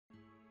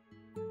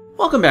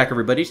Welcome back,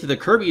 everybody, to the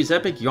Kirby's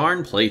Epic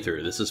Yarn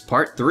playthrough. This is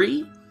part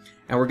 3,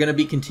 and we're going to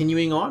be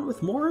continuing on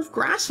with more of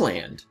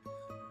Grassland.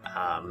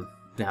 Now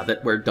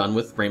that we're done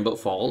with Rainbow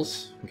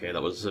Falls. Okay,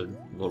 that was a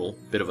little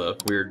bit of a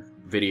weird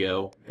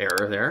video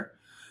error there.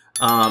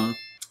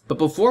 But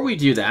before we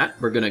do that,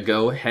 we're going to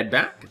go head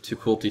back to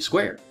Cruelty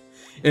Square.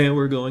 And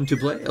we're going to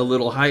play a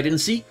little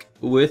hide-and-seek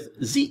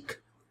with Zeke.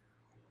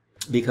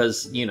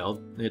 Because, you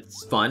know,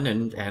 it's fun,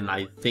 and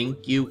I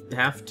think you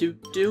have to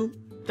do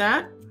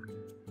that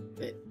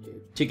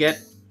to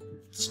get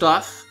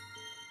stuff,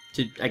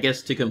 I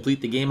guess, to complete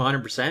the game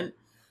 100%.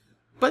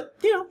 But,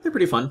 you know, they're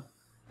pretty fun,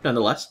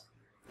 nonetheless.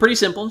 Pretty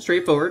simple and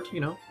straightforward, you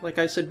know, like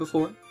I said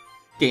before.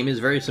 Game is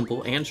very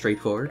simple and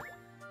straightforward,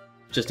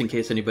 just in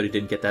case anybody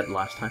didn't get that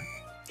last time.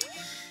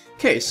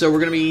 Okay, so we're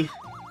going to be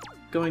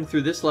going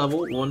through this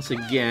level once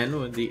again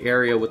with the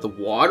area with the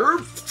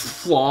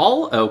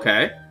waterfall.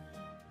 Okay.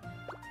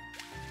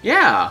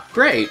 Yeah,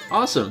 great,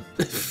 awesome.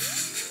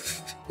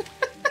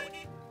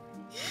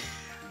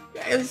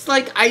 It's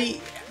like, I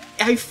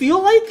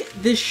feel like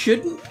this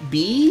shouldn't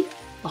be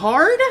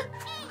hard,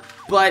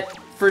 but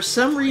for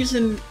some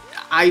reason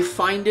I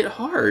find it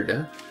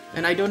hard,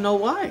 and I don't know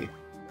why.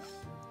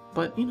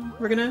 But, you know,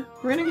 we're gonna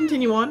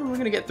continue on, we're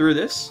gonna get through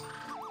this,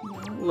 you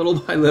know, little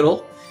by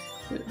little.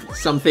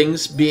 Some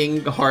things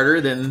being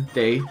harder than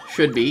they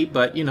should be,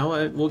 but, you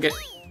know, we'll get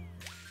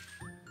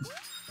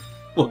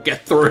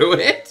through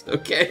it,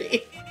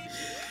 okay?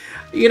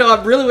 You know,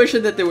 I'm really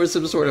wishing that there was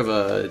some sort of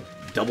a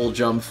double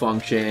jump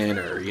function,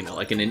 or, you know,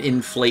 like an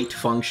inflate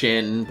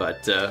function,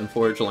 but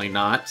unfortunately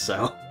not,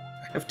 so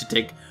I have to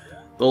take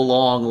the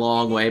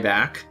long way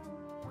back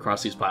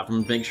across these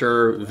platforms. Make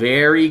sure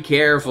very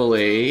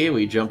carefully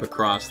we jump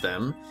across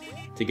them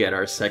to get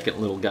our second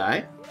little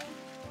guy.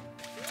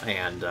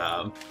 And,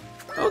 oh,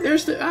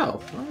 there's the, oh,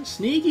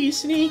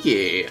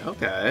 sneaky,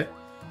 okay.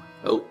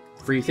 Oh,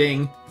 free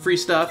thing, free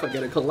stuff, I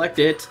gotta collect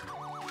it.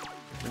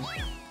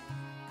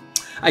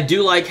 I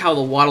do like how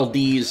the Waddle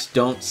Dees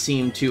don't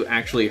seem to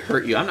actually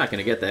hurt you. I'm not going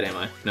to get that, am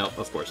I? No,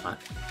 of course not.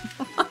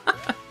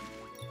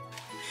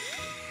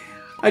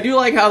 I do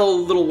like how the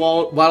little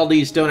Waddle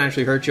Dees don't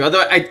actually hurt you.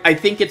 Although I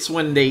think it's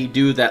when they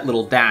do that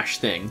little dash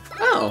thing.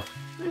 Oh,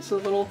 there's a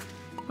little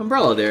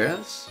umbrella there.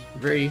 That's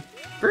very,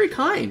 very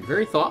kind,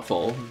 very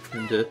thoughtful.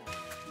 And to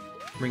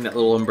bring that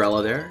little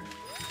umbrella there.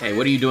 Hey,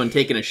 what are you doing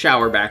taking a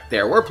shower back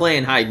there? We're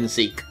playing hide and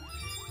seek.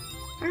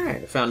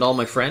 Alright, I found all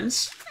my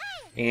friends.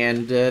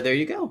 And there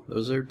you go.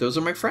 Those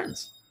are my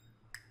friends.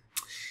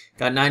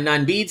 Got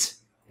 99 beads,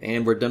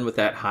 and we're done with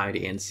that hide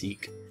and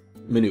seek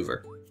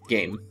maneuver.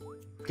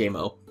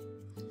 Game-o.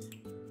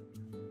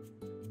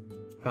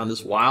 Found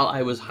this while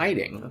I was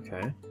hiding.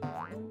 Okay.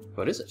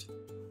 What is it?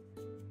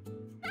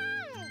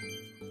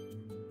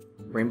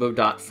 Rainbow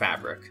dot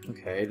fabric.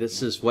 Okay,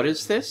 this is, what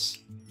is this?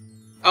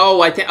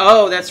 Oh,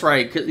 oh, that's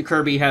right.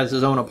 Kirby has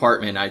his own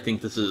apartment. I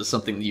think this is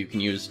something that you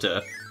can use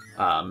to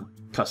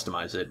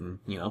customize it and,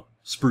 you know,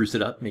 spruce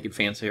it up, make it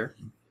fancier,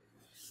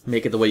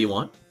 make it the way you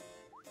want.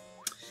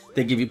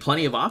 They give you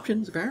plenty of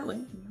options,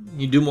 apparently.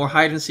 You do more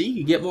hide and seek,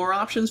 you get more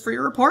options for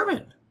your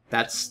apartment.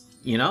 That's,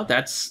 you know,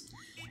 that's...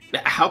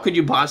 How could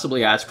you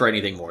possibly ask for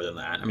anything more than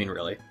that? I mean,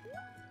 really.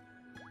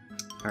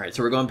 Alright,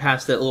 so we're going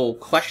past that little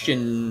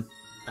question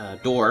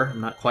door.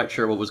 I'm not quite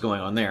sure what was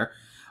going on there.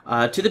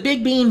 To the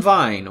Big Bean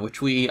Vine,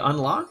 which we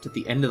unlocked at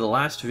the end of the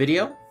last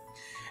video.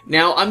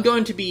 Now, I'm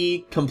going to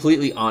be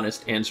completely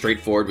honest and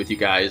straightforward with you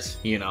guys.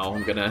 You know,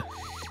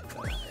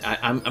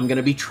 I'm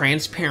gonna be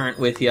transparent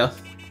with you.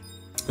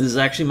 This is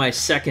actually my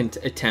second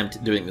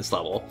attempt doing this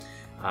level.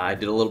 I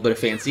did a little bit of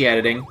fancy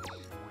editing.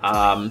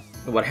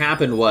 What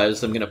happened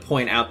was, I'm gonna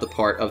point out the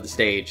part of the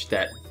stage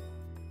that,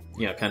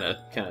 you know, kind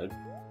of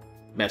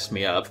messed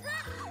me up.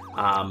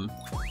 But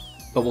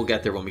we'll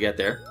get there when we get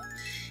there.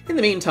 In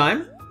the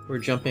meantime, we're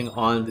jumping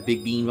on the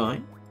Big Bean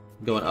Vine,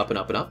 going up and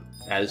up and up,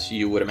 as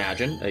you would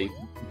imagine a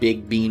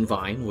big bean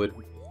vine would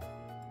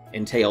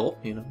entail,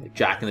 you know, like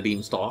Jack and the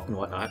Beanstalk and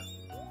whatnot.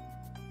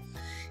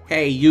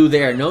 Hey, you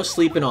there, no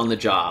sleeping on the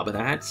job.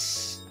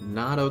 That's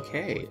not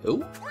okay.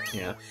 Oh,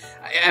 yeah.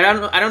 I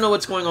don't know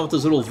what's going on with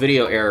those little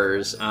video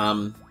errors.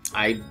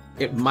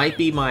 It might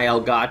be my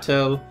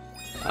Elgato.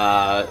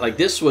 Like,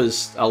 this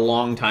was a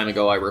long time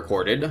ago I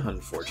recorded,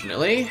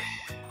 unfortunately.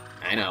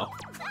 I know,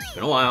 it's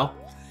been a while.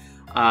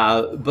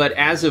 But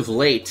as of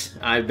late,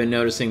 I've been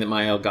noticing that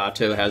my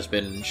Elgato has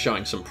been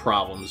showing some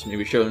problems,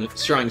 maybe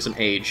showing some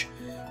age,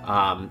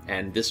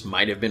 and this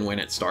might have been when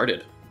it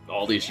started,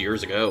 all these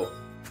years ago.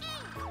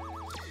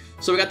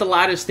 So we got the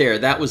lattice there.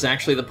 That was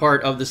actually the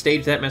part of the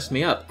stage that messed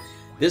me up.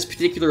 This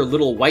particular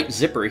little white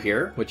zipper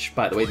here, which,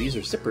 by the way, these are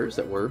zippers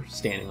that we're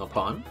standing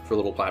upon for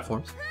little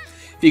platforms.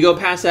 If you go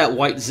past that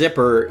white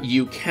zipper,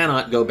 you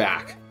cannot go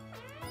back.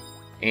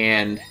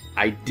 And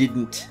I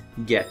didn't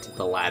get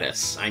the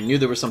lattice. I knew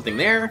there was something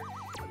there,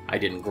 I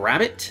didn't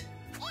grab it,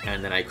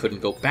 and then I couldn't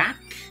go back.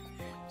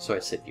 So I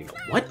said, you know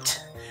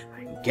what?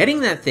 I'm getting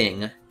that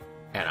thing,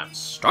 and I'm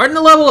starting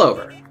to level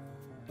over.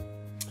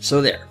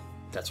 So there.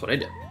 That's what I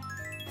did.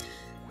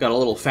 Got a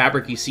little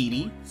fabricy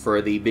CD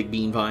for the Big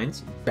Bean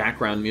Vines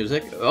background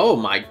music. Oh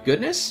my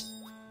goodness!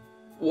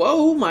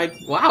 Whoa,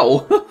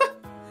 wow!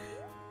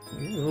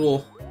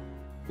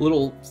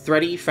 little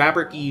thready,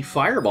 fabric-y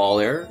fireball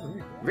there.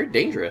 Very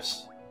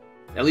dangerous.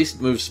 At least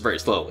it moves very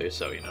slowly,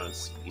 so, you know,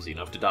 it's easy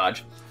enough to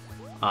dodge.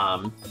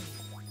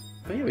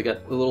 But yeah, we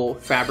got a little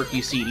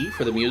fabric-y CD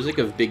for the music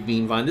of Big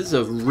Bean Vine. This is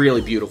a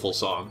really beautiful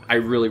song. I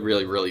really,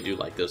 really, really do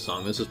like this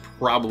song. This is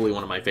probably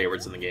one of my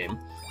favorites in the game.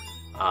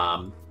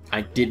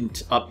 I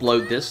didn't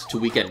upload this to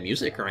Weekend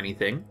Music or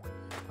anything.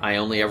 I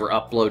only ever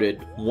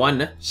uploaded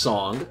one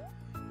song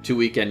to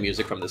Weekend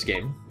Music from this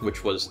game,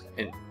 which was,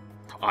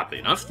 oddly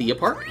enough, the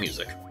apartment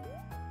music.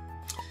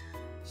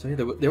 So yeah,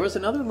 there was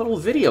another little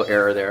video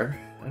error there.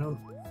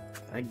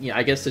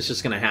 I guess it's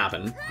just gonna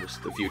happen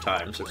just a few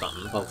times or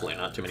something. Hopefully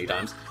not too many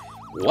times.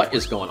 What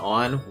is going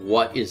on?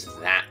 What is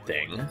that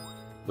thing?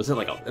 Was it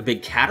like a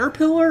big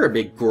caterpillar? A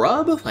big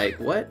grub? Like,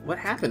 what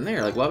happened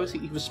there? Like, why was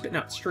he was spitting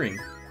out string?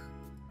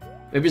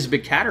 Maybe it's a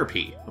big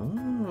caterpie.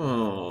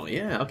 Oh,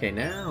 yeah, okay,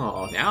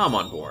 now I'm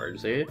on board,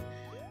 see?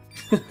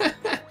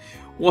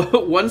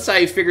 Once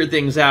I figured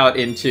things out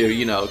into,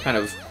 you know, kind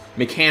of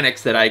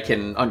mechanics that I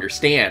can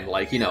understand,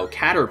 like, you know,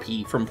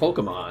 Caterpie from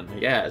Pokemon.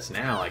 Yes,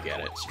 now I get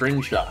it.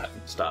 String shot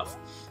and stuff.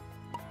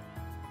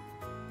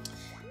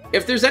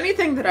 If there's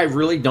anything that I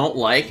really don't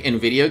like in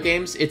video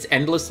games, it's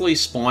endlessly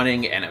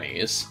spawning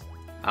enemies.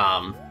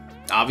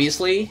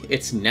 Obviously,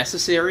 it's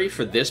necessary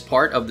for this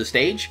part of the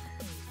stage,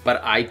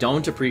 but I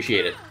don't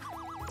appreciate it.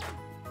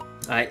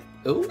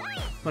 Oh,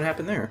 what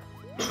happened there?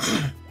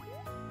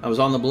 I was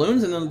on the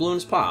balloons and then the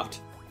balloons popped.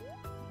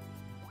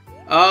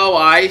 Oh,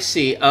 I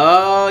see.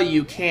 Oh,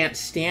 you can't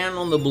stand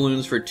on the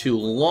balloons for too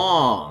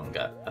long.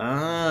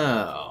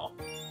 Oh.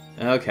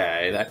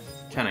 Okay, that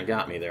kind of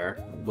got me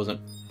there.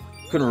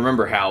 Couldn't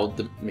remember how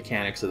the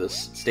mechanics of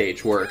this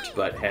stage worked,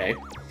 but hey.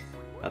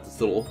 Got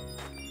this little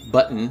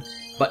button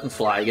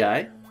fly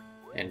guy.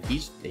 And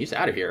he's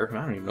out of here. I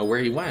don't even know where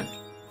he went.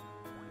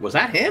 Was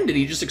that him? Did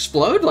he just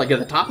explode, like, at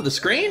the top of the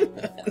screen?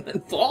 And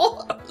then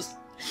fall? That was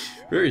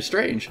very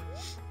strange.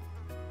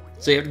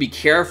 So you have to be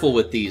careful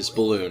with these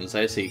balloons,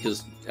 I see,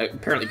 because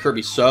apparently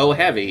Kirby's so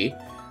heavy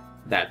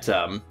that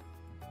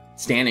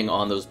standing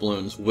on those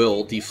balloons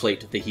will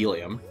deflate the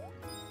helium.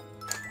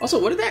 Also,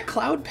 what did that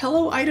Cloud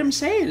Pillow item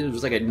say? It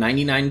was like a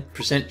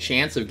 99%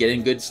 chance of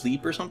getting good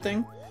sleep or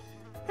something?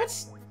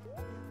 That's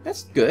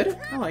good.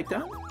 I like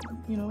that.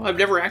 You know, I've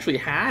never actually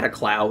had a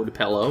Cloud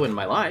Pillow in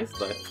my life,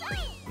 but,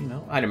 you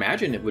know, I'd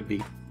imagine it would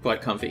be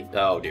quite comfy.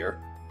 Oh, dear.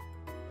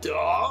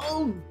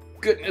 Oh,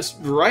 goodness,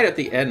 right at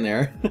the end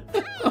there.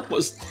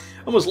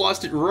 almost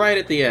lost it right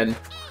at the end.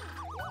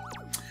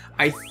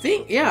 I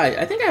think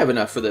I have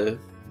enough for the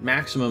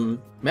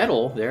maximum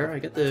medal there. I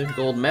get the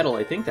gold medal.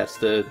 I think that's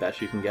the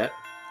best you can get.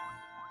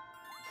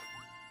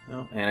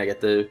 Oh, and I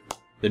get the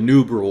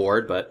noob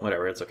reward, but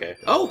whatever, it's okay.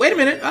 Oh, wait a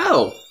minute.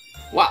 Oh,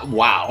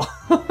 wow.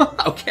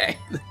 Okay.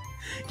 The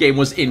game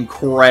was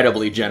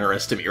incredibly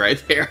generous to me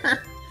right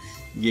there.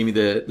 Gave me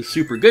the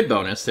super good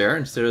bonus there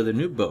instead of the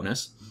noob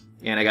bonus.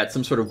 And I got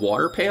some sort of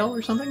water pail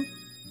or something.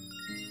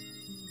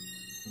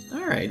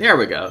 Alright, there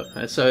we go.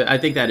 So I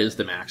think that is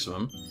the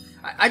maximum.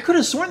 I could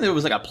have sworn there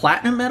was like a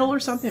platinum medal or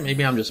something.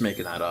 Maybe I'm just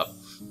making that up.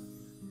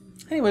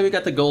 Anyway, we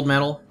got the gold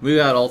medal. We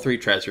got all 3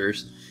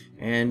 treasures.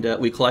 And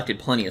we collected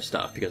plenty of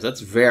stuff because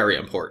that's very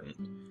important.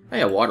 Oh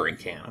yeah, watering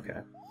can, okay.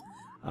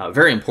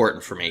 Very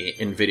important for me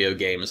in video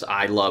games.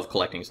 I love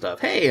collecting stuff.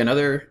 Hey,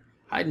 another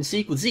hide and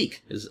seek with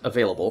Zeke is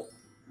available.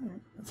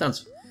 That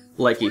sounds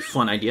like a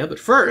fun idea, but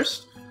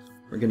first,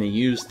 we're going to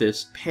use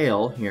this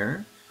pail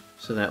here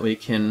so that we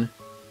can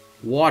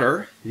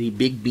water the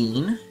big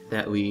bean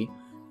that we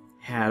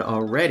had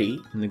already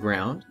in the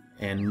ground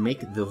and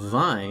make the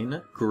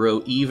vine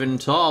grow even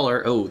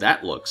taller. Oh,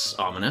 that looks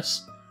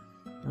ominous.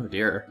 Oh,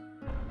 dear.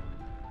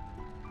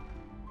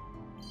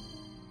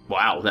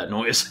 Wow, that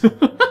noise.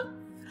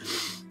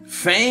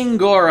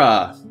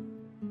 Fangora!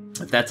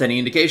 If that's any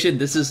indication,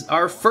 this is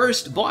our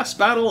first boss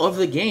battle of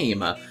the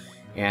game.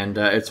 And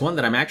it's one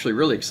that I'm actually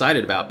really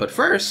excited about. But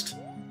first,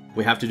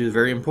 we have to do the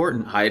very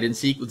important hide and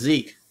seek with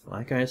Zeke.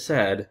 Like I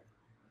said,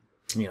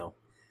 you know,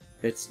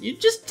 it's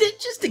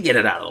just to get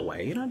it out of the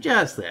way. You know,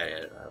 just to get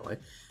it out of the way.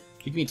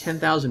 Give me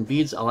 10,000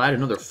 beads, I'll add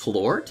another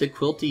floor to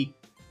Quilty.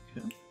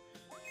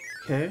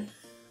 Okay.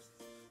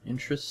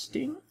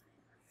 Interesting.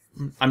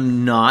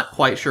 I'm not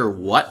quite sure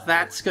what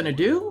that's going to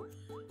do.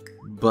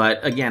 But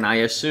again, I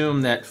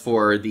assume that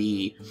for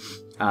the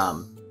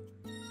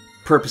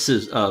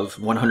purposes of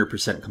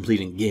 100%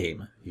 completing the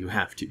game, you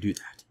have to do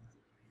that.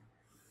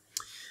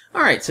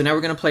 Alright, so now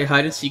we're going to play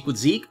hide and seek with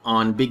Zeke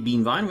on Big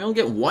Bean Vine. We only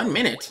get 1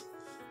 minute.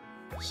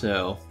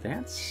 So,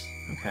 that's...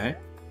 okay.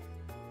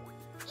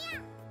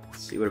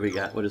 Let's see, what do we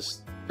got? What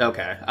is...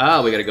 okay.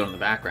 Oh, we got to go in the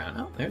background.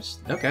 Oh, there's...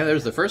 okay,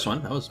 there's the first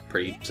one. That was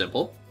pretty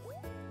simple.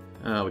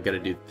 Oh, we got to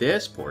do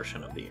this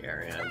portion of the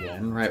area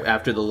again, right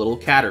after the little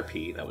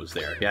Caterpie that was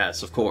there.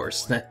 Yes, of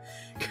course. That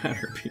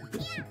Caterpie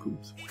was so cool.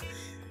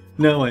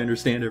 Now I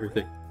understand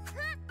everything.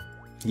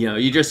 You know,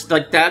 you just,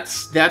 like,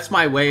 that's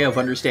my way of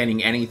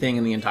understanding anything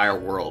in the entire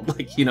world.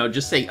 Like, you know,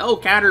 just say, oh,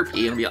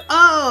 Caterpie, and be like,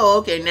 oh,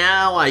 okay,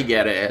 now I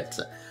get it.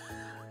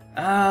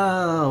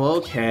 Oh,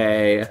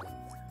 okay.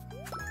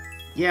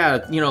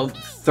 Yeah, you know,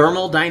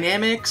 thermal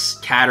dynamics,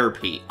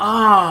 Caterpie.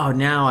 Oh,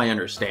 now I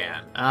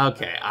understand.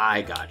 Okay,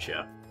 I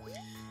gotcha.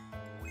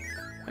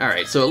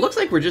 Alright, so it looks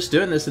like we're just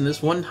doing this in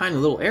this one tiny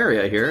little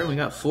area here. We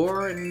got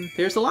 4, and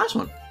there's the last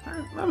one.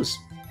 That was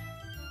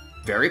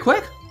very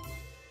quick.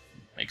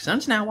 Makes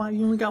sense now why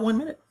you only got 1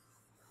 minute.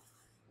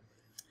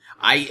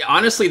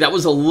 Honestly, that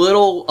was a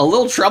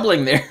little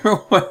troubling there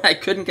when I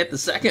couldn't get the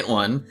second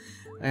one.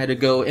 I had to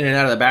go in and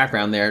out of the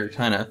background there to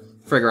kind of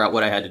figure out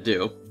what I had to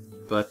do.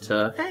 But,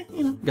 hey,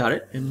 you know, got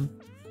it, and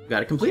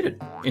got it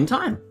completed in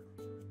time.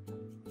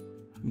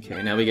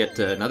 Okay, now we get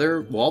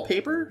another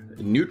wallpaper,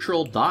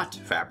 neutral dot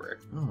fabric.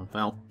 Oh,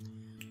 well,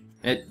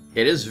 it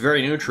is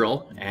very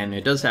neutral, and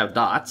it does have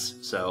dots,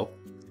 so,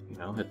 you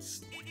know,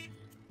 it's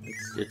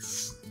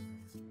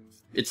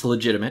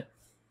legitimate.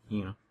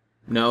 You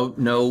know,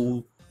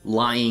 no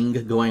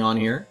lying going on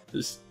here.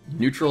 Just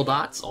neutral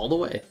dots all the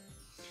way.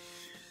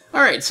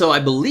 Alright, so I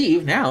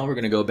believe now we're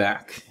going to go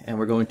back and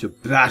we're going to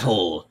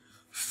battle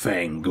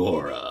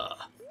Fangora.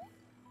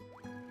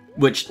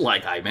 Which,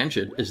 like I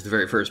mentioned, is the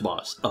very first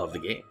boss of the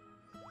game.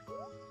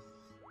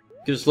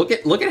 Just look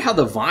at how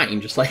the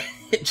vine just, like,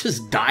 it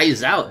just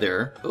dies out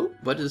there. Oh,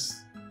 what is...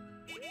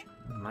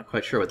 I'm not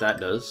quite sure what that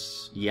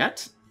does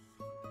yet.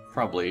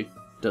 Probably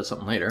does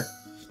something later.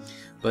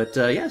 But,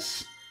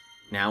 yes.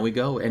 Now we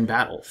go and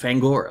battle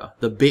Fangora,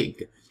 the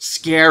big,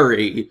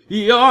 scary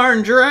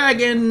yarn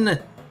dragon!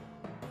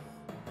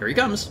 Here he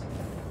comes.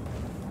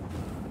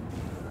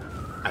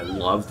 I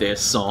love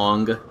this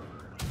song.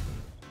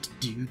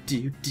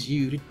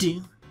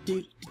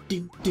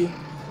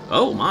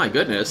 Oh my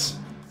goodness.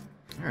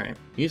 Alright,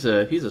 he's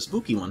a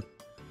spooky one.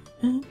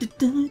 You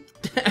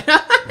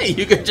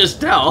could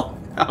just tell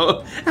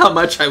how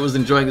much I was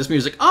enjoying this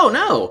music. Oh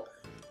no!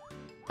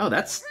 Oh,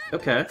 that's...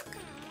 okay.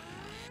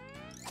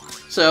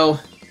 So,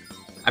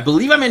 I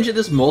believe I mentioned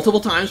this multiple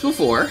times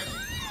before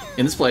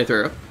in this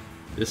playthrough.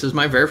 This is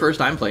my very first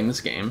time playing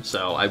this game,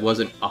 so I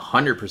wasn't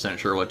 100%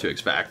 sure what to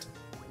expect.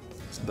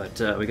 But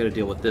we gotta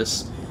deal with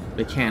this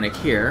mechanic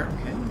here.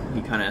 Okay,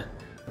 he kind of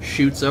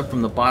shoots up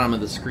from the bottom of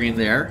the screen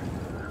there,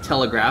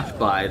 telegraphed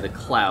by the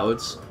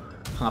clouds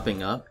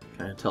popping up.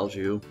 Kind of tells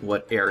you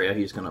what area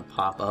he's gonna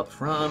pop up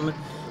from.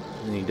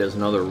 And then he does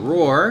another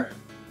roar.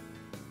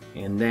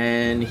 And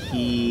then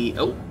he...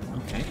 oh,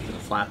 okay, gonna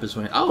flap his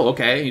wing. Oh,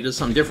 okay, he does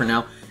something different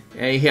now.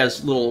 He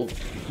has little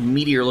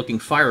meteor-looking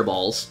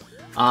fireballs.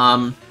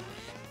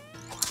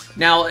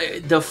 Now,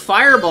 the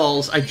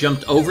fireballs, I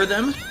jumped over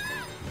them.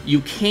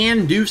 You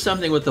can do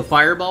something with the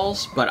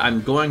fireballs, but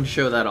I'm going to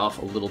show that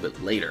off a little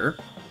bit later.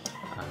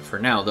 For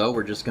now, though,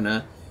 we're just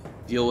gonna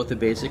deal with the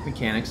basic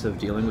mechanics of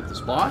dealing with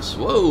this boss.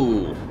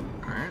 Whoa!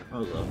 Alright, that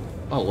was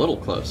a little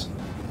close.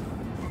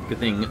 Good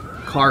thing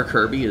Car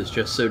Kirby is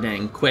just so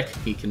dang quick,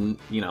 he can,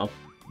 you know,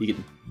 he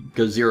can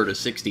go 0 to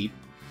 60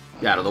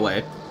 out of the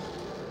way.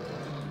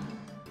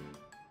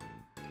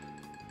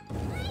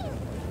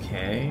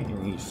 Okay,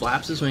 and he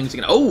flaps his wings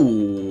again.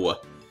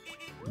 Oh!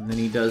 And then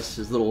he does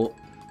his little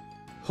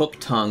hook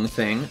tongue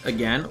thing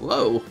again.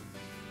 Whoa!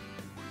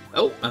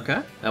 Oh,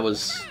 okay. That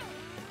was...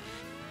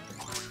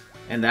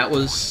 and that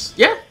was...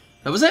 yeah!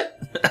 That was it!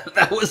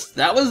 that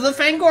was the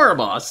Fangora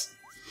boss!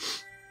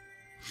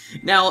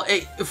 Now,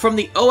 from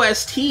the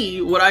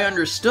OST, what I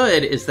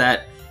understood is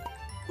that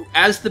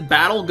as the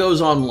battle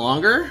goes on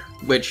longer,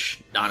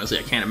 which, honestly,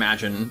 I can't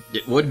imagine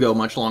it would go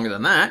much longer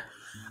than that,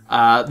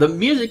 the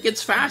music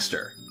gets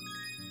faster.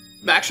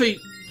 Actually,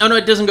 oh no,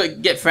 it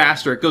doesn't get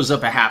faster, it goes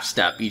up a half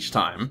step each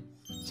time.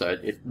 So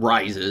it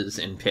rises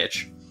in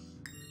pitch.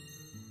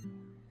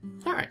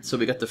 Alright, so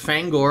we got the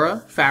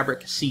Fangora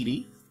Fabric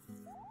CD.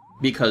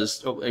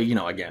 Because, you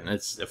know, again,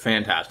 it's a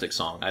fantastic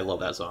song. I love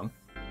that song.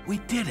 We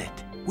did it!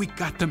 We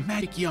got the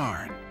magic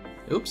yarn!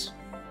 Oops.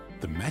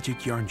 The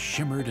magic yarn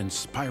shimmered and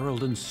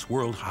spiraled and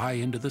swirled high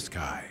into the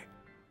sky.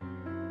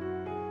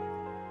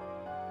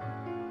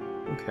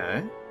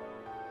 Okay.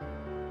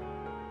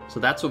 So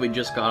that's what we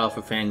just got off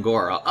of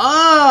Fangora.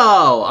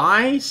 Oh!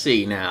 I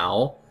see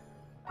now.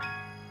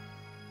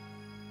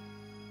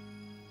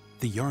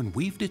 The yarn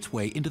weaved its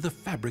way into the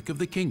fabric of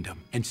the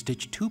kingdom and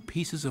stitched 2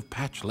 pieces of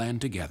patch land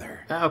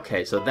together.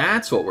 Okay, so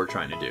that's what we're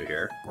trying to do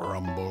here.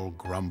 Grumble,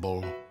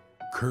 grumble.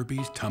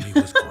 Kirby's tummy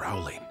was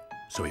growling,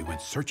 so he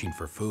went searching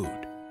for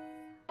food.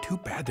 Too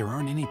bad there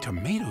aren't any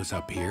tomatoes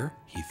up here,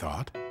 he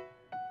thought.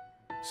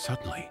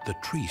 Suddenly, the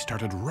tree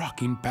started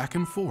rocking back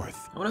and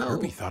forth. Oh, no.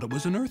 Kirby thought it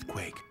was an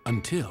earthquake,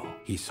 until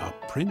he saw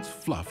Prince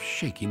Fluff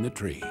shaking the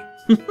tree.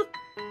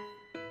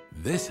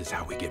 This is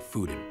how we get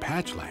food in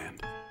Patchland.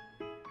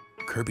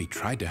 Kirby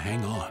tried to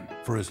hang on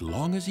for as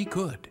long as he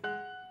could.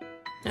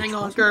 Hang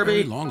on, Kirby.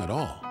 Very long at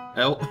all.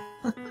 Oh.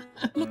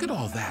 Look at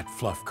all that,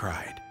 Fluff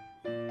cried.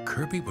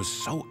 Kirby was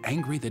so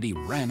angry that he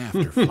ran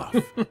after Fluff.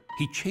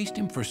 He chased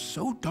him for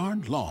so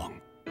darn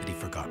long that he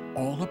forgot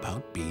all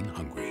about being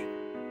hungry.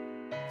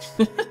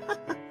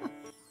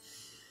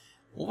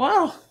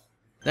 Well,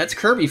 that's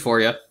Kirby for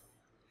you.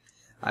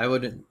 I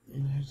would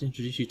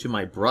introduce you to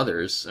my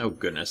brothers. Oh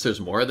goodness, there's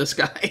more of this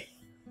guy?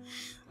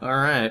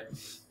 Alright.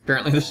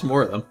 Apparently there's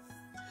more of them.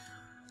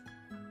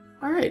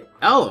 Alright.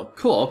 Oh,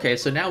 cool. Okay,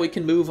 so now we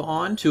can move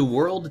on to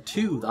World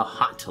 2, the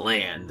Hot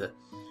Land.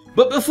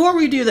 But before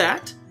we do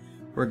that,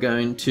 we're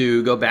going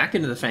to go back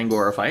into the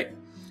Fangora fight.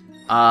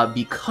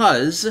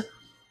 Because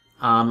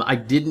I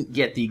didn't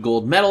get the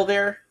gold medal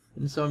there,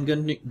 and so I'm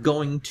going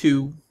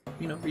to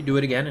redo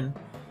it again and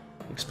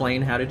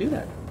explain how to do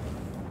that.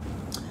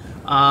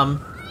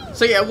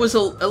 So yeah, I was a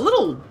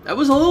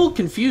little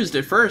confused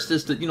at first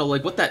as to,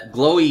 like what that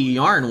glowy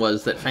yarn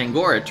was that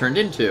Fangora turned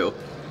into.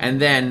 And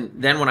then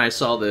when I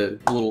saw the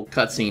little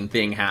cutscene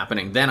thing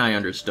happening, then I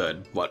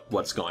understood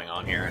what's going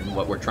on here and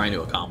what we're trying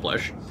to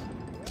accomplish.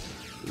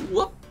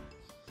 Whoop.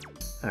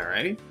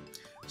 Alrighty.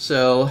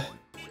 So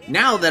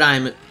now that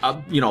I'm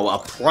a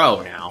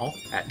pro now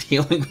at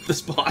dealing with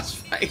this boss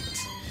fight,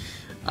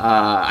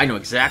 I know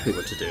exactly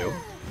what to do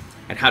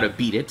and how to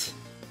beat it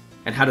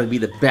and how to be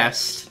the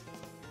best.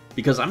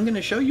 Because I'm going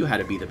to show you how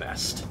to be the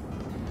best.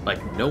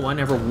 Like no one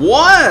ever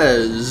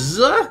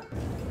was!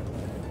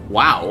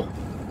 Wow.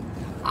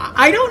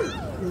 I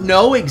don't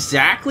know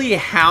exactly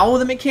how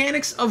the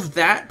mechanics of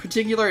that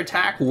particular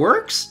attack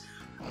works.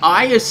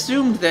 I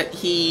assumed that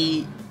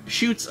he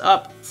shoots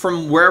up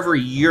from wherever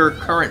your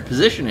current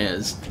position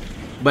is.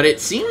 But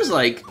it seems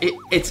like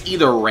it's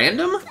either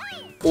random,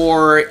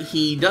 or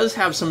he does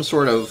have some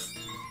sort of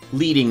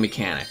leading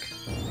mechanic.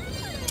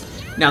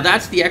 Now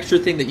that's the extra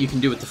thing that you can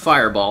do with the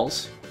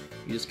fireballs.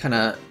 You just kind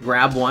of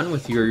grab one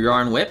with your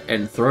yarn whip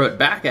and throw it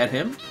back at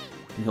him,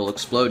 and he'll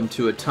explode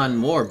into a ton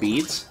more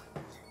beads.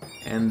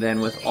 And then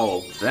with all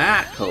of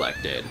that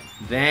collected,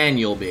 then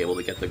you'll be able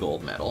to get the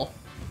gold medal.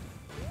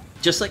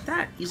 Just like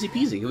that, easy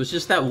peasy. It was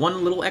just that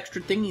one little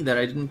extra thingy that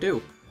I didn't do.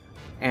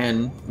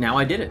 And now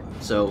I did it,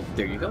 so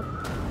there you go.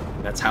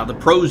 That's how the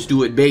pros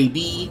do it,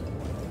 baby!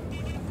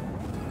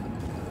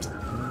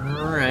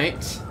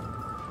 Alright.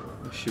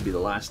 This should be the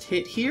last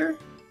hit here.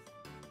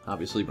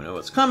 Obviously we know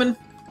what's coming.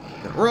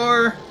 He's gonna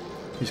roar,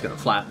 he's gonna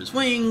flap his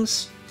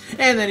wings,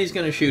 and then he's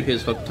gonna shoot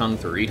his hook tongue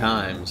 3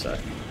 times.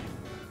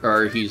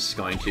 Or he's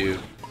going to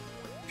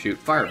shoot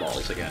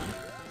fireballs again.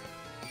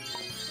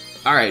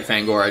 Alright,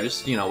 Fangora,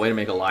 just, way to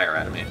make a liar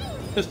out of me.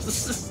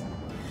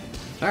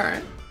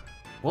 Alright.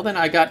 Well then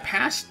I got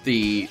past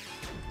the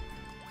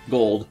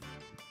gold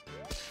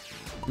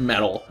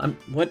medal.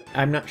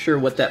 I'm not sure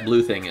what that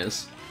blue thing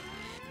is.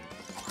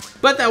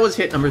 But that was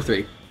hit number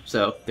 3.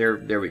 So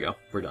there we go.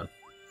 We're done.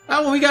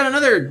 Oh, well, we got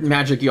another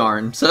magic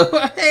yarn, so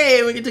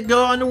hey, we get to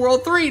go on to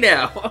World 3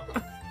 now!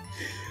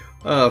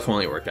 Oh, if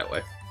only it worked that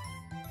way.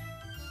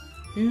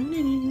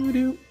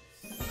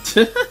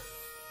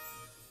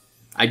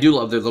 I do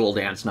love their little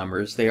dance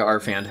numbers, they are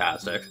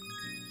fantastic.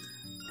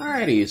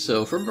 Alrighty,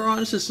 so from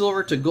bronze to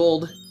silver to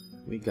gold,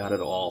 we got it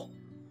all.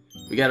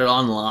 We got it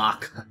on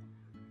lock,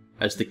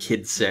 as the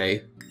kids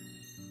say.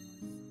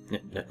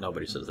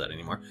 Nobody says that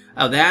anymore.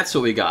 Oh, that's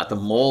what we got, the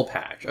mole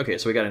patch. Okay,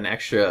 so we got an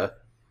extra...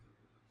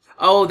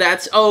 Oh,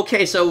 that's...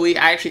 Okay, so I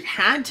actually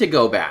had to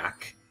go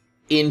back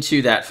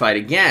into that fight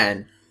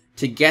again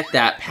to get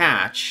that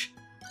patch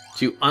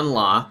to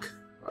unlock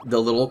the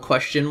little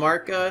question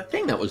mark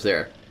thing that was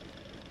there.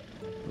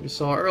 We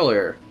saw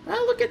earlier.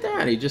 Oh, look at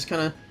that. He just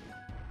kind of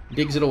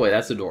digs it away.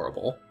 That's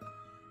adorable.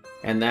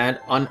 And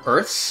that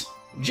unearths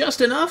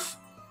just enough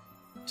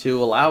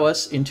to allow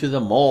us into the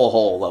mole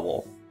hole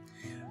level.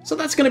 So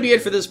that's going to be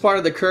it for this part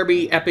of the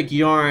Kirby Epic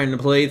Yarn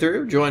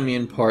playthrough. Join me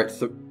in part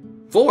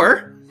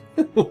 4.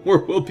 Where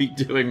we'll be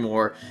doing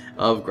more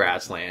of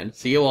Grassland.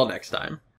 See you all next time.